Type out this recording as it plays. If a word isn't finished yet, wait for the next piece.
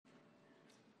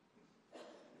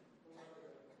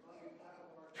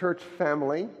Church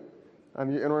family.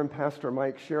 I'm your interim pastor,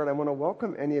 Mike Sherritt. I want to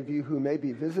welcome any of you who may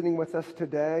be visiting with us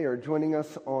today or joining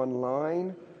us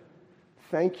online.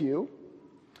 Thank you.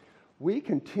 We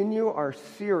continue our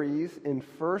series in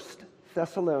 1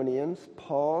 Thessalonians,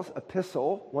 Paul's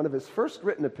epistle, one of his first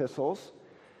written epistles,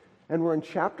 and we're in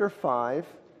chapter 5.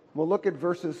 We'll look at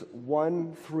verses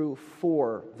 1 through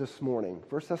 4 this morning.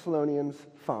 1 Thessalonians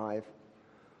 5,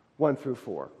 1 through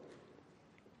 4.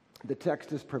 The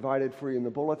text is provided for you in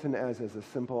the bulletin, as is a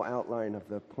simple outline of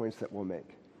the points that we'll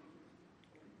make.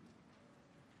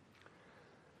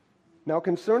 Now,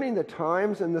 concerning the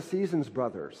times and the seasons,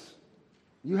 brothers,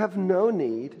 you have no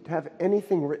need to have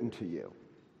anything written to you.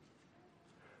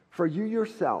 For you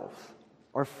yourselves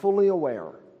are fully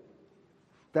aware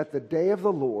that the day of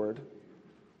the Lord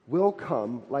will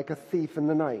come like a thief in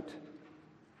the night.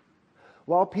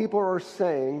 While people are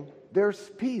saying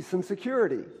there's peace and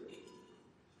security,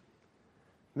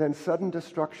 then sudden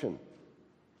destruction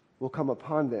will come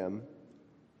upon them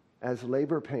as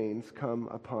labor pains come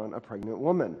upon a pregnant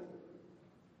woman,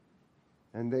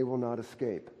 and they will not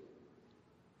escape.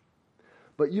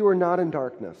 But you are not in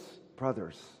darkness,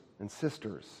 brothers and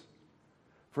sisters,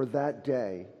 for that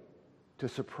day to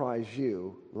surprise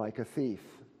you like a thief.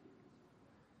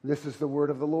 This is the word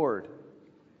of the Lord.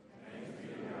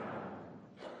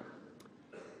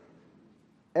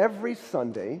 Every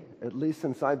Sunday, at least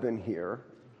since I've been here,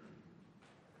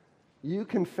 you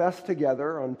confess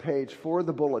together on page 4 of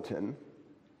the bulletin,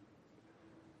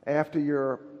 after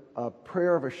your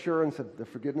prayer of assurance of the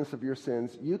forgiveness of your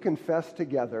sins, you confess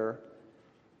together,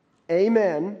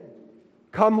 Amen,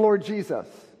 come Lord Jesus.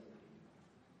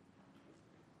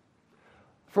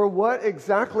 For what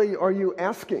exactly are you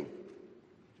asking?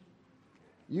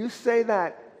 You say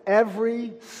that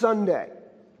every Sunday.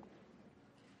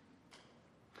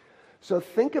 So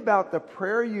think about the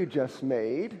prayer you just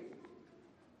made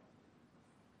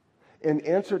in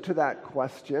answer to that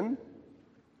question.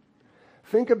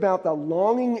 Think about the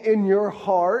longing in your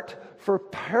heart for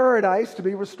paradise to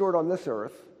be restored on this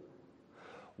earth.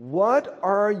 What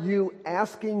are you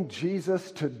asking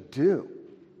Jesus to do?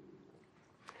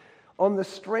 On the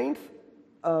strength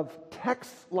of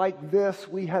texts like this,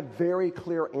 we have very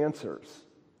clear answers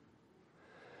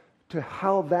to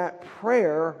how that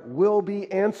prayer will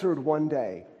be answered one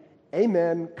day.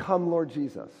 Amen, come Lord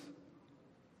Jesus.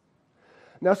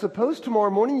 Now, suppose tomorrow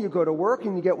morning you go to work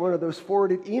and you get one of those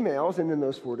forwarded emails, and in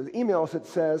those forwarded emails it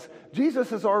says,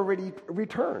 Jesus has already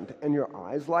returned, and your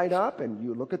eyes light up and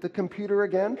you look at the computer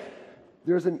again.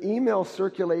 There's an email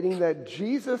circulating that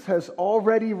Jesus has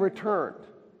already returned.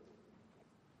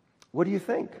 What do you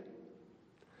think?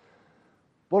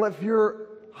 Well, if you're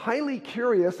highly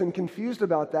curious and confused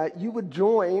about that, you would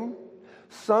join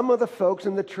some of the folks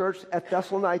in the church at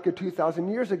Thessalonica 2,000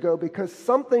 years ago, because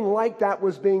something like that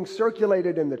was being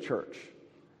circulated in the church.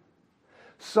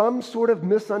 Some sort of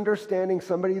misunderstanding,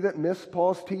 somebody that missed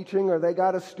Paul's teaching, or they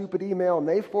got a stupid email and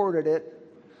they forwarded it.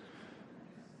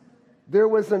 There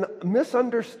was a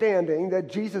misunderstanding that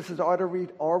Jesus has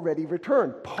already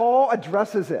returned. Paul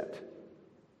addresses it.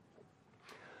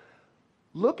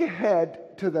 Look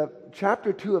ahead to the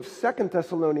chapter 2 of 2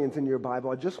 Thessalonians in your Bible.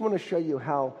 I just want to show you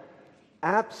how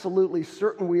absolutely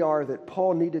certain we are that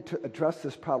Paul needed to address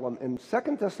this problem. In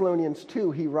 2 Thessalonians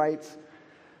 2, he writes,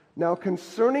 Now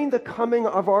concerning the coming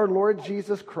of our Lord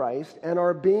Jesus Christ and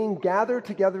our being gathered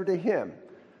together to him,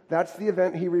 that's the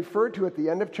event he referred to at the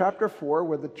end of chapter 4,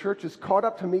 where the church is caught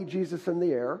up to meet Jesus in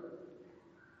the air.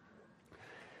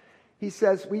 He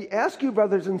says, We ask you,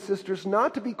 brothers and sisters,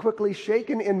 not to be quickly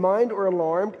shaken in mind or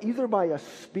alarmed, either by a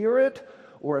spirit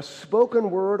or a spoken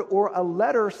word, or a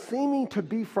letter seeming to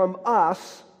be from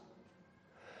us,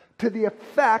 to the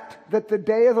effect that the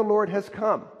day of the Lord has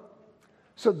come.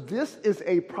 So this is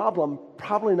a problem,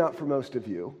 probably not for most of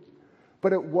you,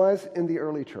 but it was in the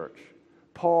early church.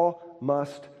 Paul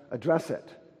must address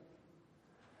it.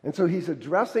 And so he's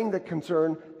addressing the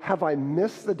concern, have I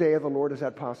missed the day of the Lord? Is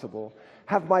that possible?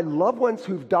 Have my loved ones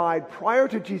who've died prior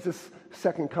to Jesus'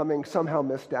 second coming somehow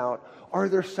missed out? Are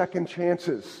there second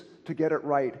chances to get it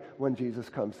right when Jesus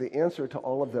comes? The answer to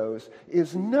all of those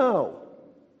is no.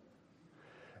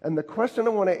 And the question I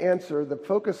want to answer, the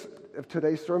focus of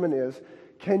today's sermon is,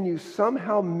 can you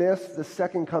somehow miss the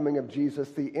second coming of Jesus?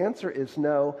 The answer is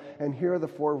no, and here are the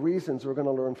 4 reasons we're going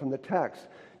to learn from the text.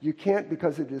 You can't,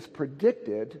 because it is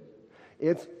predicted,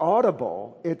 it's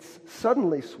audible, it's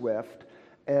suddenly swift,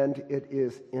 and it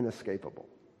is inescapable.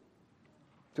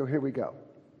 So here we go.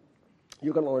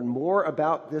 You're going to learn more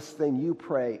about this thing you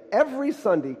pray every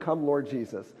Sunday, come Lord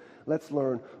Jesus. Let's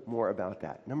learn more about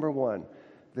that. Number 1,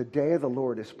 the day of the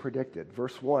Lord is predicted.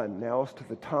 Verse 1, now as to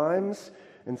the times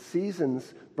and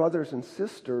seasons, brothers and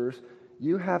sisters,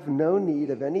 you have no need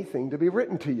of anything to be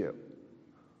written to you.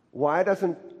 Why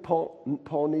doesn't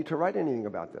Paul need to write anything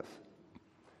about this?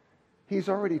 He's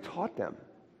already taught them.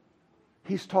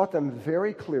 He's taught them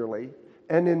very clearly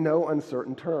and in no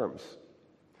uncertain terms.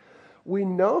 We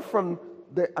know from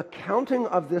the accounting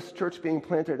of this church being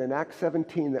planted in Acts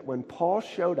 17 that when Paul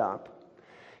showed up,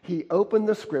 he opened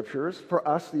the Scriptures, for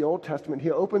us, the Old Testament,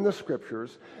 he opened the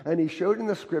Scriptures, and he showed in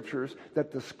the Scriptures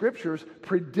that the Scriptures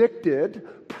predicted,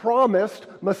 promised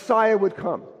Messiah would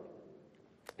come.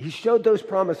 He showed those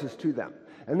promises to them.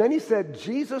 And then he said,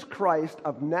 Jesus Christ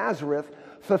of Nazareth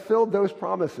fulfilled those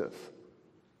promises.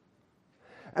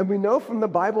 And we know from the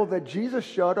Bible that Jesus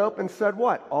showed up and said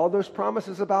what? All those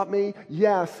promises about me?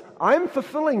 Yes, I'm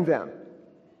fulfilling them.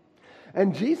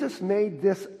 And Jesus made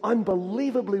this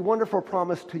unbelievably wonderful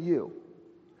promise to you,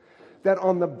 that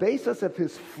on the basis of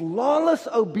his flawless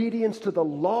obedience to the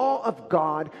law of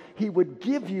God, he would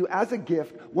give you as a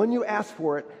gift, when you ask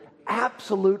for it,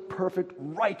 absolute perfect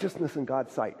righteousness in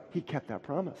God's sight. He kept that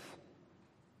promise.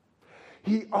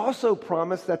 He also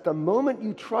promised that the moment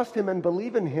you trust him and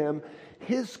believe in him,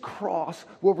 his cross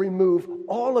will remove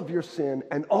all of your sin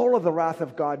and all of the wrath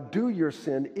of God due your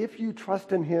sin. If you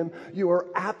trust in him, you are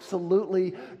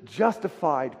absolutely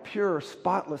justified, pure,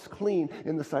 spotless, clean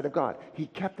in the sight of God. He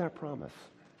kept that promise.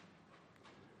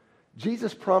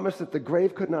 Jesus promised that the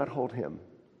grave could not hold him.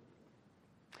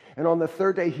 And on the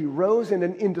third day, he rose in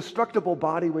an indestructible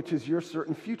body, which is your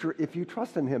certain future if you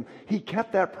trust in him. He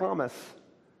kept that promise.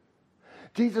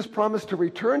 Jesus promised to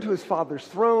return to his Father's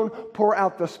throne, pour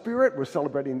out the Spirit, we're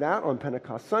celebrating that on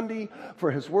Pentecost Sunday,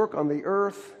 for his work on the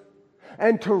earth,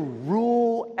 and to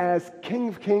rule as King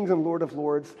of Kings and Lord of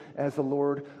Lords, as the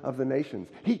Lord of the nations.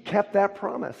 He kept that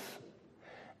promise.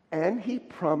 And he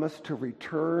promised to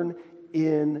return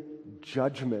in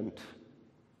judgment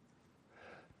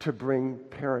to bring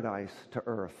paradise to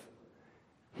earth.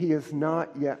 He has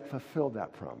not yet fulfilled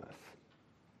that promise.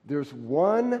 There's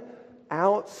one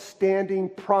outstanding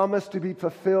promise to be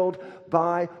fulfilled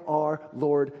by our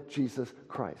Lord Jesus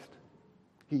Christ.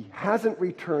 He hasn't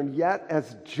returned yet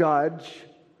as judge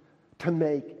to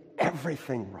make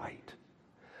everything right,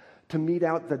 to mete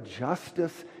out the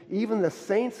justice. Even the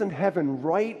saints in heaven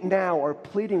right now are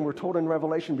pleading, we're told in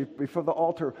Revelation before the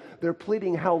altar, they're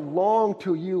pleading, how long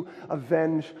till you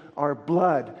avenge our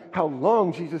blood? How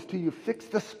long, Jesus, till you fix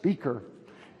the speaker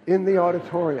in the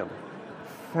auditorium?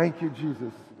 Thank you,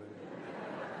 Jesus.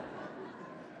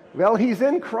 Well, he's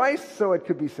in Christ, so it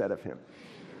could be said of him.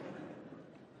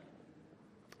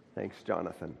 Thanks,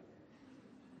 Jonathan.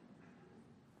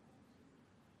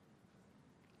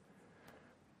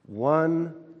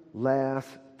 One last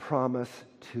promise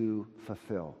to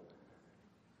fulfill.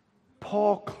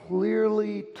 Paul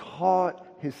clearly taught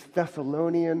his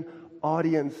Thessalonian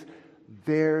audience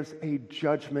there's a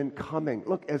judgment coming.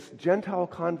 Look, as Gentile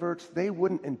converts, they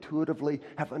wouldn't intuitively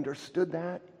have understood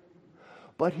that.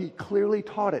 But he clearly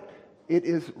taught it. It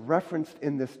is referenced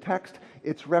in this text.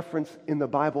 It's referenced in the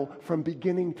Bible from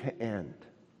beginning to end.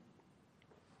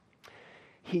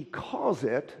 He calls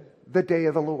it the day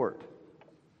of the Lord.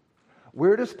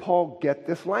 Where does Paul get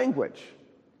this language?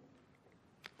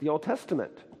 The Old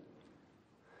Testament.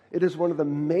 It is one of the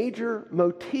major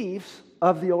motifs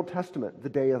of the Old Testament, the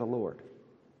day of the Lord.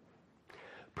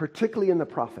 Particularly in the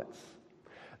prophets.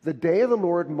 The day of the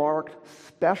Lord marked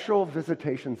special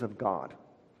visitations of God.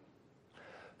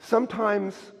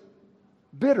 Sometimes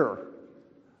bitter,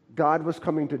 God was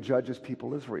coming to judge his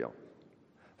people Israel.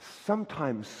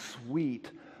 Sometimes sweet,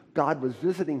 God was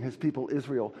visiting his people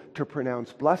Israel to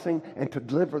pronounce blessing and to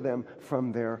deliver them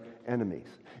from their enemies.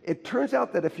 It turns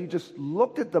out that if you just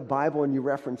looked at the Bible and you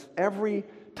reference every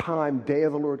time day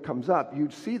of the Lord comes up,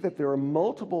 you'd see that there are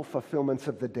multiple fulfillments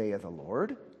of the day of the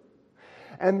Lord,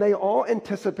 and they all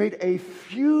anticipate a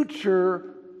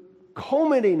future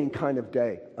culminating kind of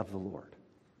day of the Lord.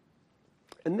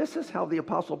 And this is how the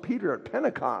Apostle Peter at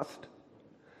Pentecost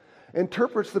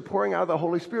interprets the pouring out of the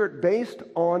Holy Spirit based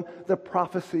on the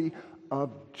prophecy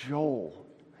of Joel.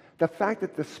 The fact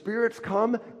that the Spirit's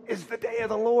come is the day of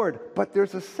the Lord, but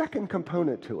there's a second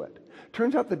component to it.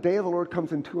 Turns out the day of the Lord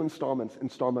comes in two installments.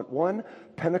 Installment one,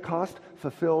 Pentecost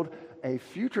fulfilled a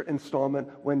future installment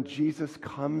when Jesus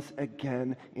comes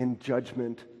again in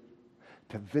judgment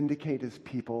to vindicate his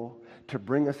people, to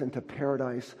bring us into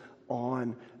paradise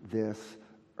on this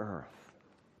earth.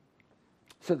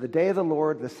 So the day of the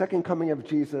Lord, the second coming of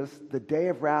Jesus, the day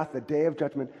of wrath, the day of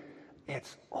judgment,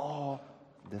 it's all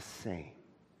the same.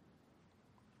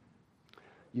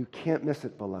 You can't miss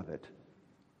it, beloved.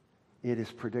 It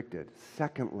is predicted.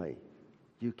 Secondly,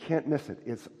 you can't miss it.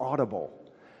 It's audible.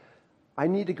 I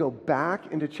need to go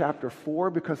back into chapter 4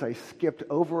 because I skipped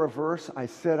over a verse I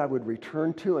said I would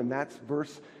return to, and that's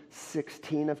verse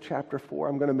 16 of chapter 4.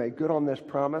 I'm going to make good on this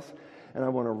promise, and I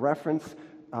want to reference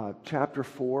chapter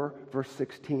 4, verse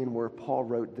 16, where Paul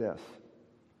wrote this.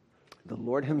 The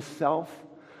Lord himself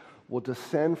will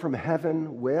descend from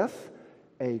heaven with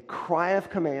a cry of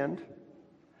command,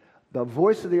 the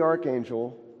voice of the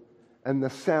archangel, and the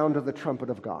sound of the trumpet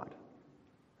of God.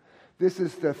 This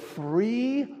is the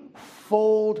threefold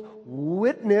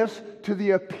witness to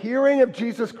the appearing of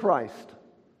Jesus Christ.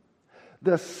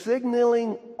 The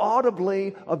signaling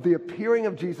audibly of the appearing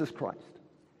of Jesus Christ.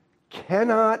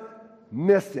 Cannot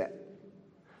miss it.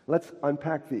 Let's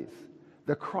unpack these.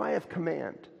 The cry of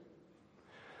command.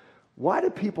 Why do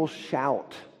people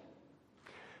shout?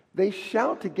 They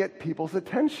shout to get people's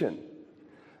attention,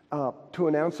 to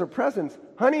announce their presence.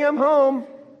 Honey, I'm home.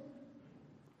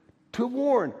 To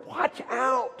warn, watch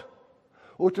out.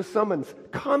 Or to summons,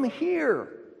 come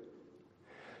here.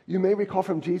 You may recall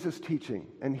from Jesus' teaching,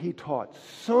 and he taught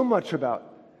so much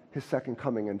about his second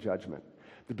coming and judgment.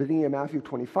 The beginning of Matthew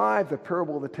 25, the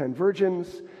parable of the 10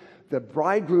 virgins, the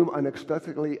bridegroom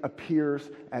unexpectedly appears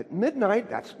at midnight.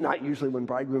 That's not usually when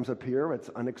bridegrooms appear. It's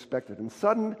unexpected and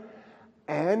sudden.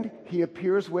 And he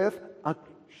appears with a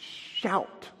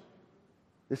shout.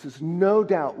 This is no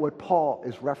doubt what Paul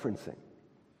is referencing.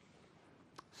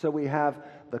 So we have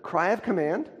the cry of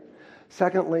command.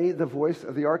 Secondly, the voice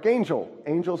of the archangel.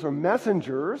 Angels are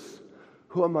messengers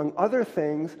who, among other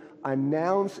things,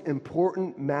 announce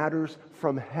important matters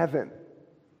from heaven.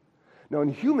 Now, in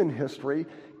human history,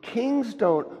 kings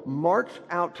don't march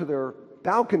out to their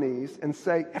balconies and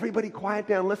say, everybody quiet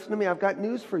down, listen to me, I've got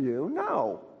news for you.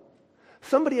 No.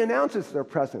 Somebody announces they're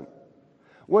present.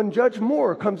 When Judge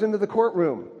Moore comes into the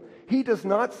courtroom, he does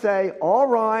not say, all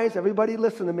rise, everybody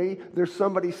listen to me. There's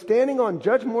somebody standing on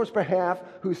Judge Moore's behalf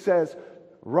who says,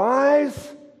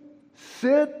 rise,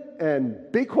 sit,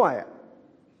 and be quiet.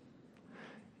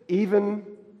 Even,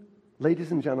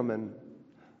 ladies and gentlemen,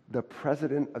 the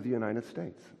President of the United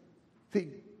States. See,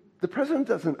 the President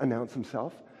doesn't announce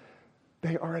himself.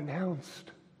 They are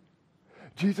announced.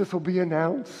 Jesus will be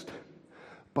announced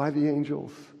by the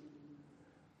angels.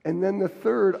 And then the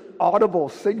third audible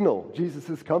signal, Jesus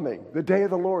is coming. The day of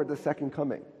the Lord, the second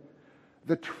coming.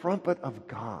 The trumpet of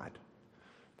God.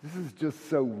 This is just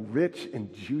so rich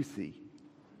and juicy.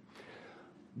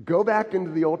 Go back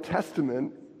into the Old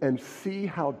Testament and see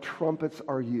how trumpets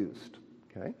are used.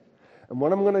 Okay? And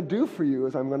what I'm going to do for you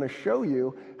is I'm going to show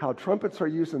you how trumpets are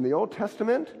used in the Old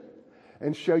Testament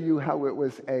and show you how it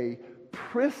was a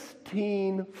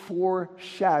pristine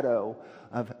foreshadow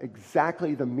of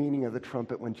exactly the meaning of the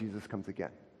trumpet when Jesus comes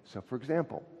again. So, for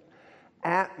example,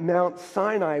 at Mount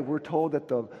Sinai, we're told that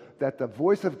the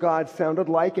voice of God sounded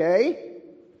like a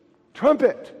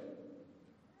trumpet.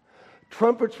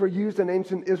 Trumpets were used in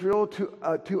ancient Israel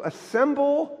to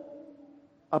assemble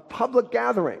a public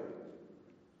gathering.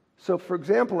 So, for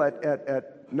example,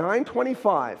 at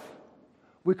 9:25,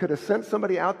 we could have sent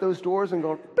somebody out those doors and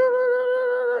go,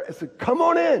 and said, come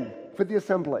on in for the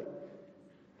assembly.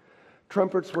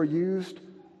 Trumpets were used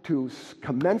to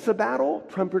commence a battle.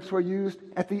 Trumpets were used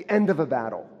at the end of a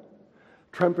battle.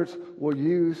 Trumpets were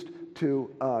used to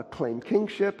claim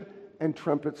kingship, and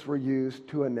trumpets were used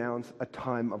to announce a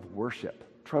time of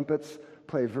worship. Trumpets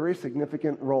play a very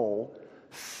significant role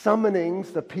summoning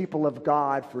the people of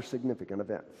God for significant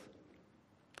events.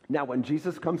 Now, when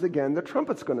Jesus comes again, the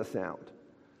trumpet's going to sound.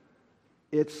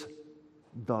 It's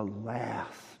the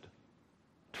last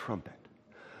trumpet.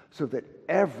 So that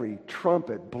every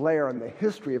trumpet blare in the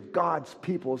history of God's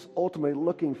people is ultimately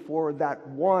looking for that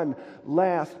one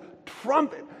last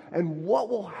trumpet. And what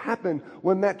will happen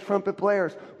when that trumpet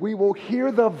blares? We will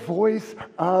hear the voice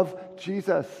of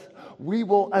Jesus. We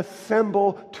will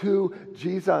assemble to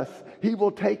Jesus. He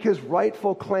will take his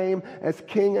rightful claim as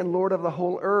King and Lord of the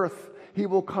whole earth. He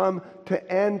will come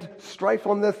to end strife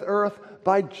on this earth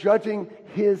by judging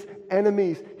his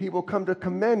enemies. He will come to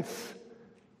commence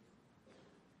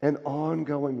an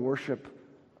ongoing worship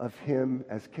of him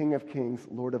as King of Kings,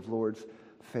 Lord of Lords,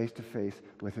 face to face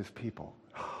with his people.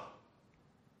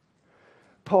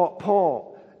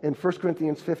 Paul in 1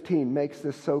 Corinthians 15 makes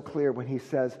this so clear when he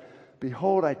says,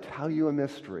 behold, I tell you a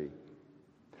mystery.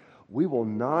 We will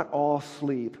not all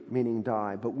sleep, meaning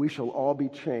die, but we shall all be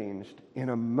changed in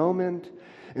a moment,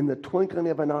 in the twinkling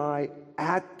of an eye,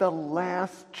 at the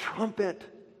last trumpet.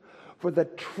 For the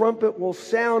trumpet will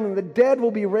sound, and the dead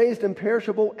will be raised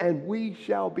imperishable, and we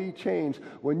shall be changed.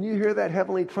 When you hear that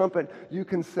heavenly trumpet, you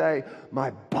can say,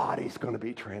 my body's going to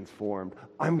be transformed.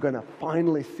 I'm going to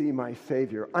finally see my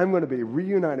Savior. I'm going to be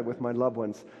reunited with my loved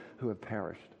ones who have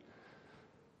perished.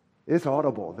 It's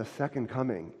audible. The second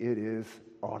coming, it is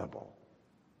audible.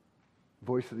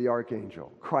 Voice of the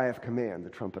archangel, cry of command, the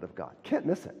trumpet of God. Can't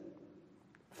miss it.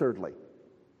 Thirdly,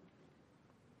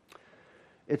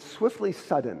 it's swiftly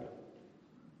sudden.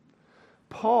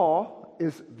 Paul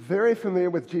is very familiar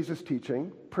with Jesus'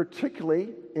 teaching, particularly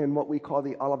in what we call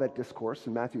the Olivet Discourse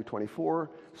in Matthew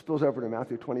 24, spills over to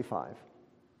Matthew 25,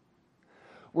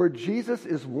 where Jesus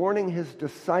is warning his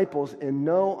disciples in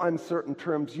no uncertain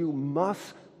terms, you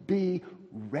must be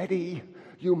ready.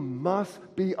 You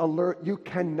must be alert. You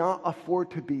cannot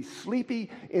afford to be sleepy,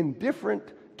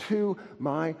 indifferent to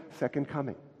my second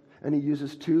coming. And he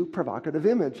uses two provocative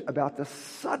images about the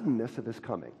suddenness of his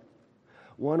coming.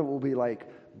 One will be like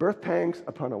birth pangs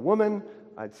upon a woman.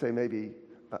 I'd say maybe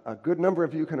a good number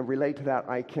of you can relate to that.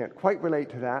 I can't quite relate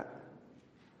to that.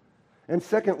 And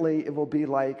secondly, it will be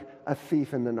like a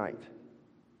thief in the night.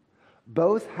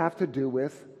 Both have to do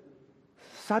with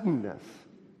suddenness.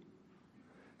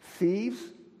 Thieves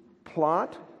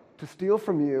plot to steal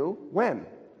from you when?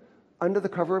 Under the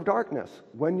cover of darkness,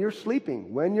 when you're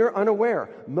sleeping, when you're unaware.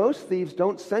 Most thieves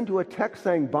don't send you a text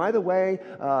saying, by the way,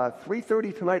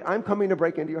 3:30 tonight, I'm coming to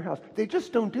break into your house. They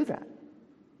just don't do that.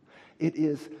 It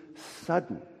is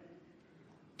sudden.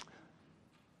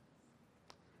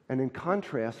 And in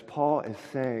contrast, Paul is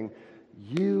saying,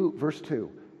 you, verse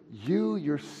 2, you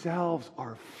yourselves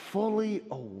are fully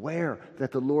aware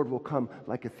that the Lord will come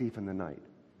like a thief in the night,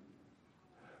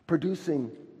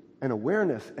 producing an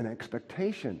awareness and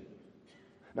expectation.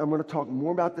 Now, I'm going to talk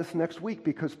more about this next week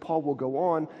because Paul will go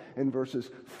on in verses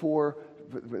 4,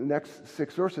 the next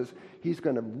 6 verses. He's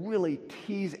going to really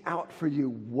tease out for you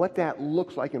what that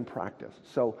looks like in practice.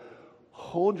 So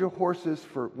hold your horses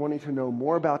for wanting to know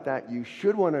more about that. You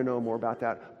should want to know more about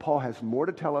that. Paul has more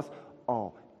to tell us.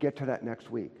 I'll get to that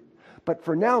next week. But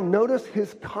for now, notice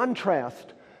his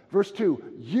contrast. Verse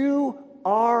 2, you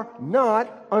are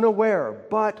not unaware.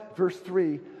 But, verse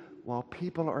 3, while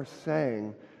people are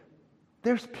saying,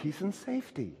 there's peace and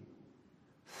safety,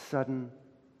 sudden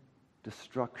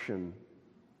destruction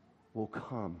will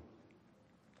come.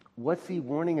 What's he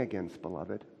warning against,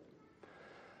 beloved?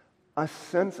 A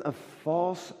sense of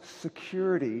false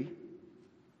security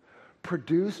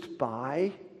produced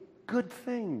by good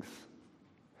things.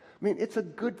 I mean, it's a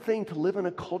good thing to live in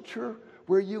a culture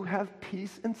where you have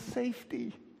peace and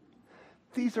safety.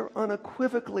 These are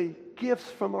unequivocally gifts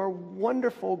from our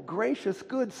wonderful, gracious,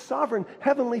 good, sovereign,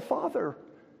 heavenly Father.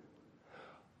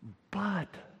 But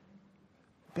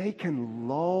they can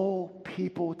lull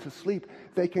people to sleep.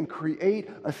 They can create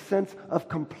a sense of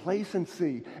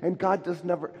complacency. And God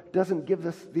doesn't give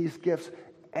us these gifts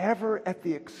ever at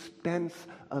the expense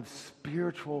of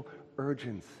spiritual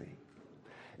urgency.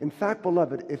 In fact,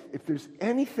 beloved, if there's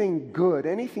anything good,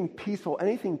 anything peaceful,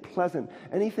 anything pleasant,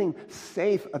 anything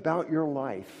safe about your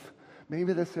life,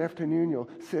 maybe this afternoon you'll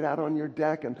sit out on your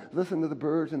deck and listen to the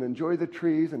birds and enjoy the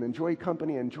trees and enjoy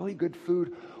company, enjoy good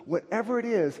food. Whatever it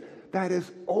is, that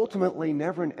is ultimately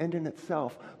never an end in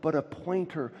itself, but a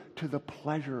pointer to the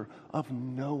pleasure of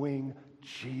knowing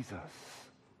Jesus.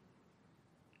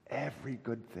 Every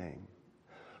good thing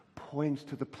points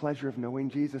to the pleasure of knowing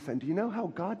Jesus. And do you know how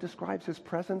God describes his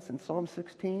presence in Psalm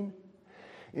 16?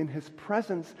 In his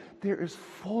presence, there is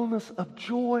fullness of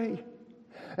joy.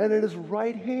 And at his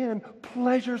right hand,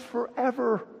 pleasures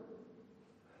forever.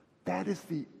 That is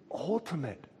the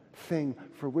ultimate thing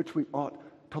for which we ought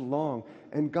to long.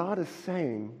 And God is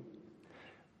saying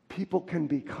people can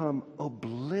become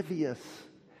oblivious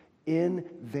in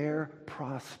their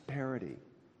prosperity.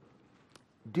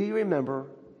 Do you remember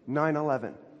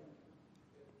 9/11?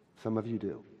 Some of you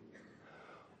do.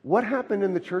 What happened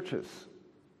in the churches?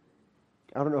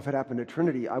 I don't know if it happened at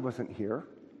Trinity. I wasn't here.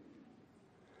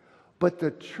 But the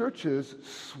churches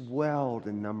swelled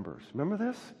in numbers. Remember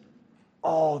this?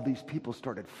 All these people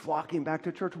started flocking back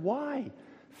to church. Why?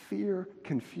 Fear,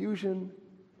 confusion,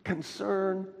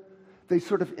 concern. They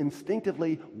sort of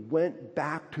instinctively went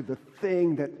back to the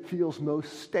thing that feels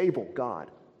most stable, God.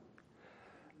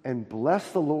 And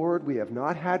bless the Lord, we have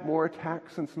not had more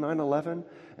attacks since 9/11.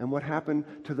 And what happened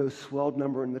to those swelled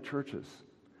number in the churches?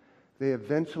 They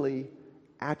eventually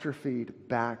atrophied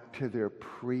back to their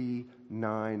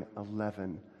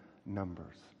pre-9/11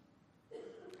 numbers.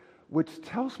 Which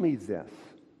tells me this.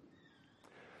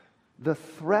 The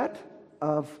threat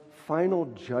of final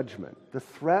judgment, the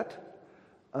threat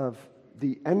of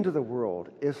the end of the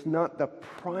world is not the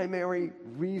primary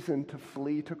reason to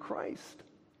flee to Christ.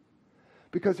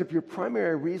 Because if your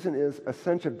primary reason is a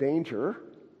sense of danger,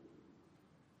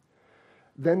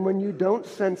 then when you don't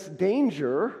sense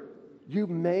danger, you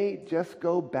may just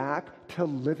go back to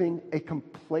living a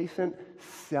complacent,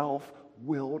 self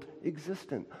willed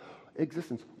existence.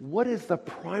 What is the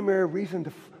primary reason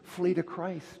to flee to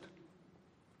Christ?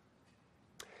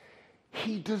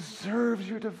 He deserves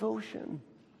your devotion.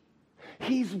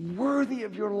 He's worthy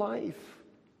of your life.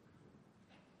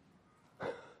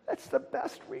 That's the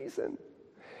best reason.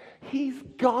 He's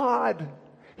God.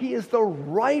 He is the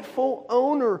rightful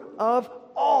owner of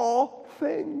all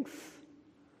things.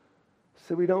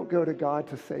 So we don't go to God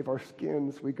to save our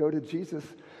skins. We go to Jesus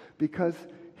because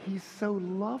he's so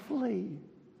lovely.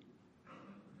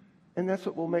 And that's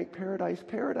what will make paradise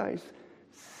paradise.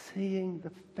 Seeing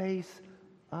the face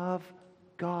of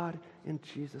God in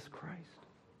Jesus Christ.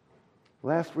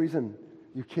 Last reason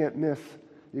you can't miss.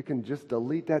 You can just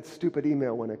delete that stupid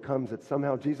email when it comes that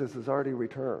somehow Jesus has already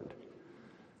returned.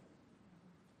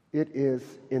 It is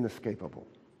inescapable.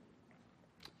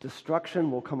 Destruction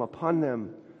will come upon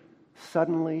them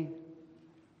suddenly,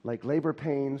 like labor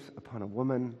pains upon a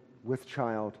woman with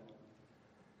child,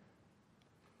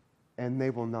 and they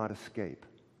will not escape.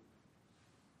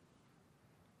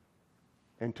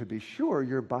 And to be sure,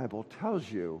 your Bible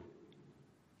tells you,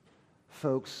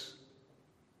 folks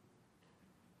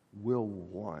will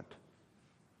want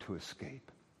to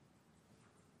escape.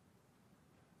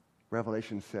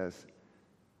 Revelation says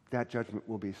that judgment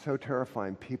will be so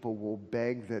terrifying, people will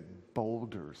beg that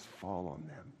boulders fall on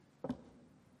them.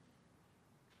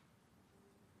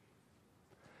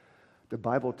 The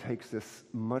Bible takes this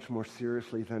much more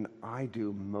seriously than I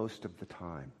do most of the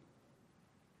time.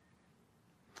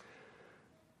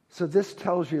 So this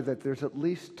tells you that there's at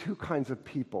least two kinds of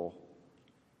people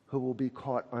who will be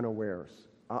caught unawares.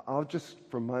 I'll just,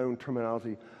 from my own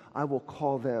terminology, I will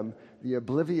call them the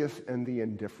oblivious and the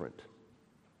indifferent.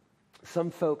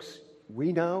 Some folks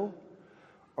we know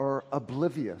are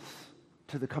oblivious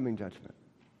to the coming judgment.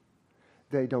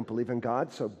 They don't believe in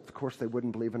God, so of course they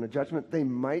wouldn't believe in a judgment. They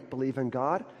might believe in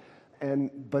God,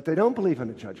 but they don't believe in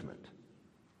a judgment.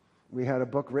 We had a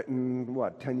book written,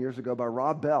 10 years ago by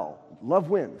Rob Bell, Love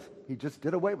Wins. He just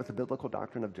did away with the biblical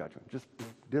doctrine of judgment, just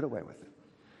did away with it.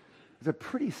 It's a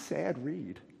pretty sad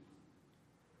read,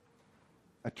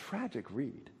 a tragic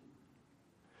read.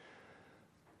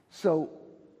 So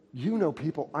you know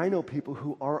people, I know people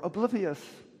who are oblivious.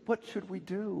 What should we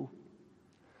do?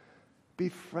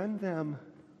 Befriend them.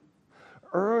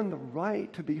 Earn the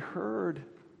right to be heard.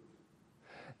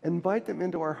 Invite them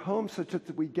into our home such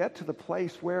that we get to the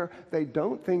place where they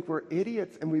don't think we're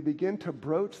idiots and we begin to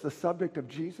broach the subject of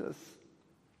Jesus.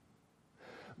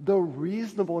 The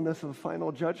reasonableness of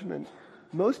final judgment.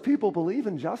 Most people believe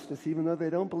in justice even though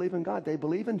they don't believe in God. They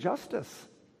believe in justice.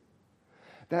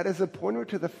 That is a pointer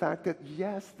to the fact that,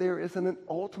 yes, there is an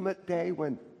ultimate day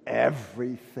when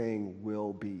everything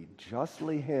will be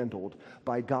justly handled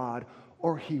by God,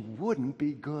 or he wouldn't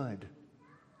be good.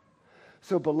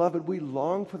 So, beloved, we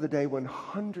long for the day when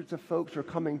hundreds of folks are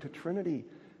coming to Trinity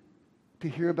to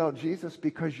hear about Jesus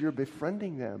because you're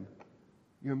befriending them,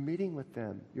 you're meeting with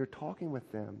them, you're talking with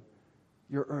them,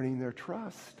 you're earning their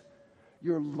trust,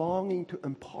 you're longing to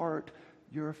impart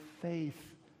your faith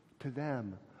to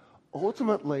them.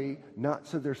 Ultimately, not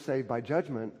so they're saved by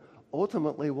judgment.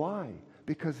 Ultimately, why?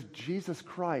 Because Jesus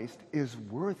Christ is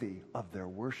worthy of their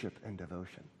worship and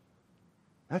devotion.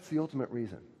 That's the ultimate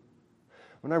reason.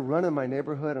 When I run in my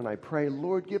neighborhood and I pray,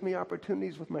 Lord, give me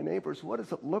opportunities with my neighbors, what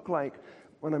does it look like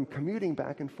when I'm commuting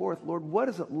back and forth? Lord, what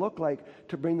does it look like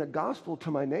to bring the gospel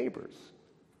to my neighbors?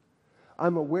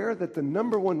 I'm aware that the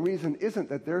number one reason isn't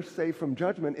that they're saved from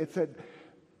judgment. It's that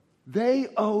they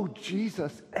owe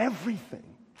Jesus everything.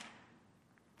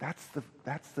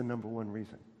 That's the number one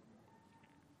reason.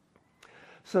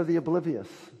 So the oblivious,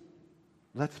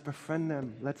 let's befriend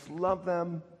them. Let's love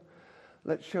them.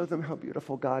 Let's show them how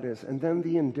beautiful God is. And then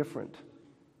the indifferent.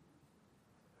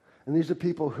 And these are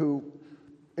people who,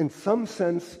 in some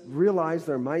sense, realize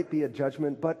there might be a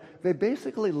judgment, but they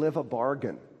basically live a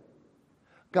bargain.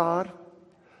 God,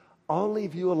 I'll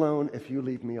leave you alone if you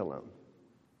leave me alone.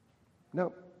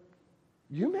 Now,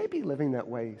 you may be living that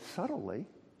way subtly,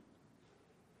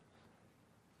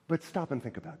 but stop and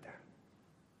think about that.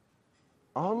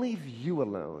 I'll leave you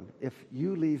alone if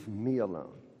you leave me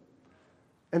alone.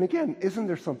 And again, isn't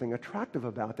there something attractive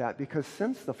about that? Because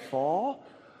since the fall,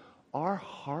 our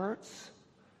hearts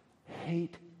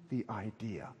hate the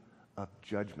idea of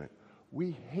judgment.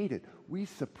 We hate it. We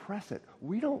suppress it.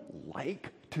 We don't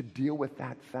like to deal with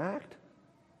that fact.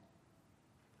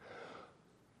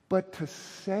 But to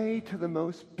say to the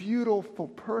most beautiful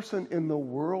person in the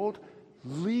world,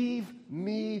 leave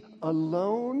me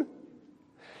alone,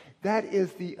 that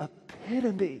is the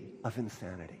epitome of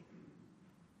insanity.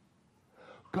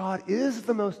 God is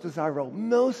the most desirable,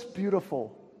 most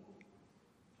beautiful.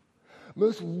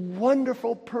 most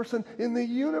wonderful person in the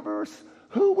universe.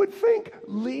 Who would think,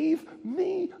 leave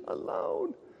me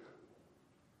alone?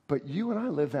 But you and I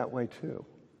live that way too.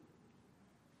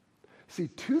 See,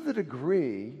 to the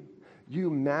degree you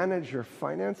manage your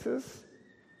finances,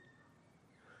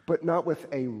 but not with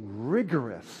a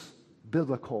rigorous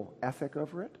biblical ethic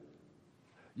over it,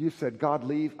 you said, God,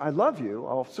 leave. I love you.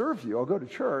 I'll serve you. I'll go to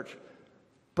church.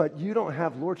 But you don't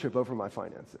have lordship over my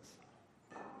finances.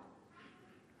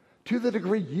 To the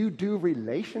degree you do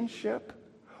relationship,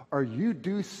 or you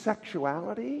do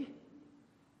sexuality,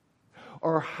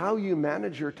 or how you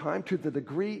manage your time, to the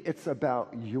degree it's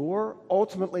about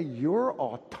ultimately your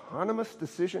autonomous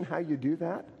decision how you do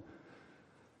that,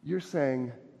 you're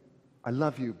saying, I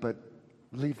love you, but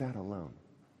leave that alone.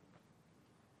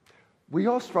 We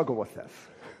all struggle with this.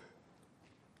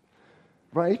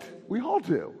 Right? We all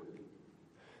do.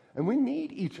 And we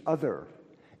need each other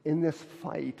in this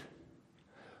fight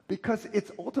because it's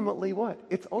ultimately what?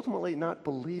 It's ultimately not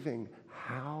believing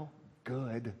how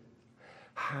good,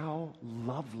 how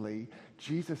lovely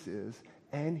Jesus is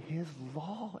and his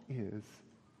law is.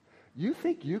 You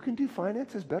think you can do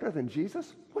finances better than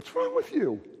Jesus? What's wrong with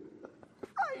you?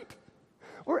 Right?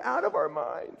 We're out of our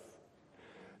minds.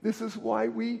 This is why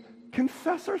we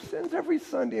confess our sins every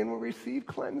Sunday and we receive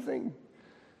cleansing.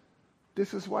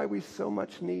 This is why we so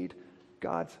much need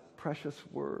God's precious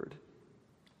word.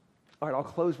 All right, I'll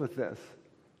close with this.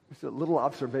 Just a little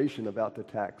observation about the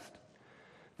text.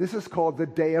 This is called the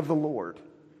day of the Lord.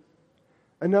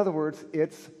 In other words,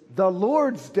 it's the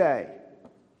Lord's day.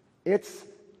 It's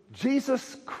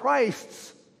Jesus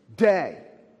Christ's day.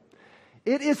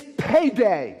 It is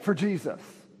payday for Jesus.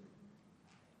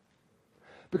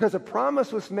 Because a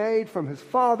promise was made from his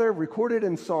Father, recorded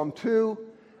in Psalm 2,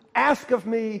 ask of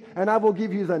me, and I will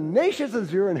give you the nations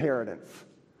as your inheritance.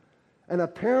 And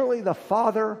apparently the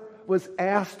Father was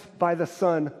asked by the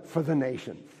Son for the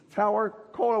nations. That's how our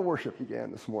call to worship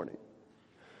began this morning.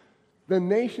 The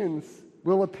nations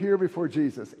will appear before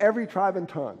Jesus, every tribe and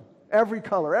tongue, every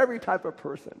color, every type of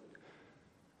person.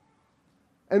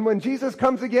 And when Jesus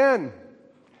comes again,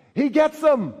 he gets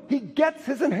them. He gets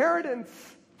his inheritance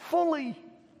fully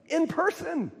in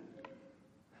person.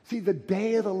 See, the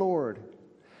day of the Lord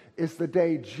is the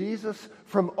day Jesus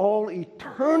from all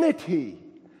eternity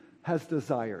has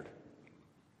desired.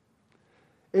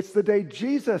 It's the day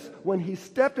Jesus, when he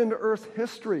stepped into earth's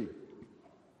history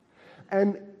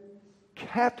and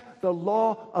kept the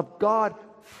law of God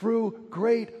through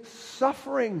great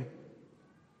suffering.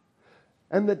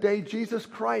 And the day Jesus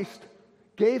Christ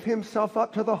gave himself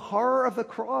up to the horror of the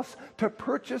cross to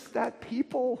purchase that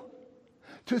people,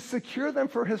 to secure them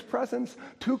for his presence,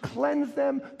 to cleanse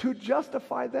them, to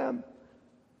justify them.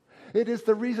 It is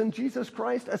the reason Jesus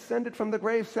Christ ascended from the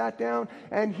grave, sat down,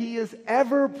 and he is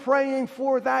ever praying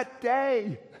for that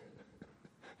day.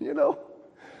 You know,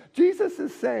 Jesus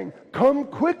is saying, come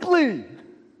quickly,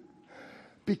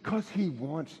 because he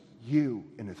wants you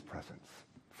in his presence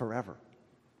forever.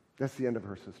 That's the end of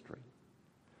Earth's history.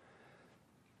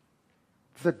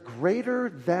 The greater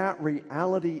that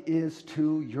reality is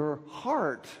to your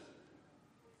heart,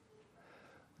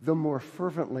 the more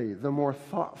fervently, the more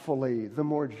thoughtfully, the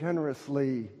more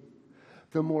generously,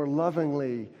 the more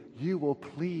lovingly you will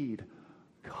plead,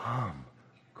 come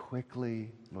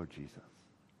quickly, Lord Jesus.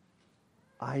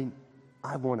 I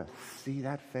want to see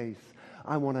that face.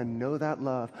 I want to know that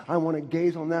love. I want to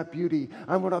gaze on that beauty.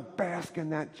 I want to bask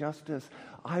in that justice.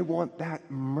 I want that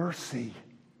mercy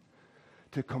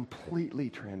to completely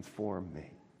transform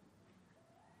me.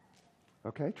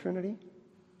 Okay, Trinity?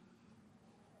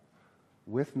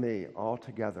 With me all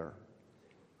together.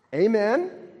 Amen?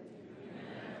 Amen.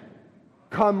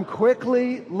 Come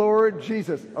quickly, Lord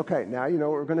Jesus. Okay, now you know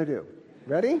what we're going to do.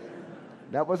 Ready?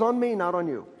 That was on me, not on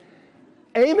you.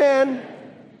 Amen.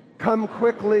 Come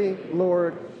quickly,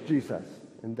 Lord Jesus.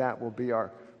 And that will be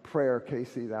our prayer,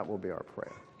 Casey. That will be our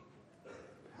prayer.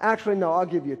 Actually, no, I'll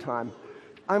give you time.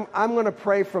 I'm going to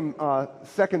pray from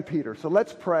 2 Peter. So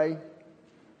let's pray.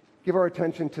 Give our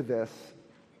attention to this.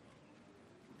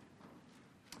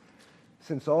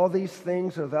 Since all these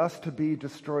things are thus to be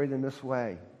destroyed in this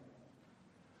way,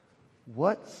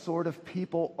 what sort of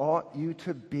people ought you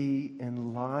to be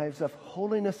in lives of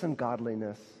holiness and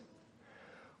godliness,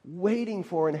 waiting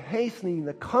for and hastening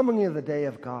the coming of the day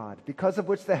of God, because of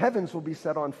which the heavens will be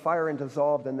set on fire and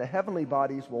dissolved, and the heavenly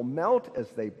bodies will melt as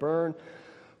they burn?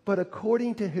 But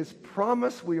according to his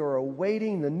promise, we are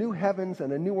awaiting the new heavens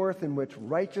and a new earth in which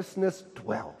righteousness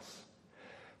dwells.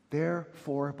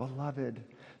 Therefore, beloved,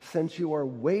 since you are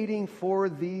waiting for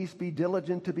these, be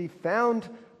diligent to be found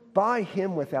by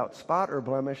him without spot or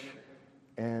blemish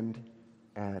and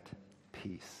at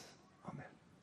peace.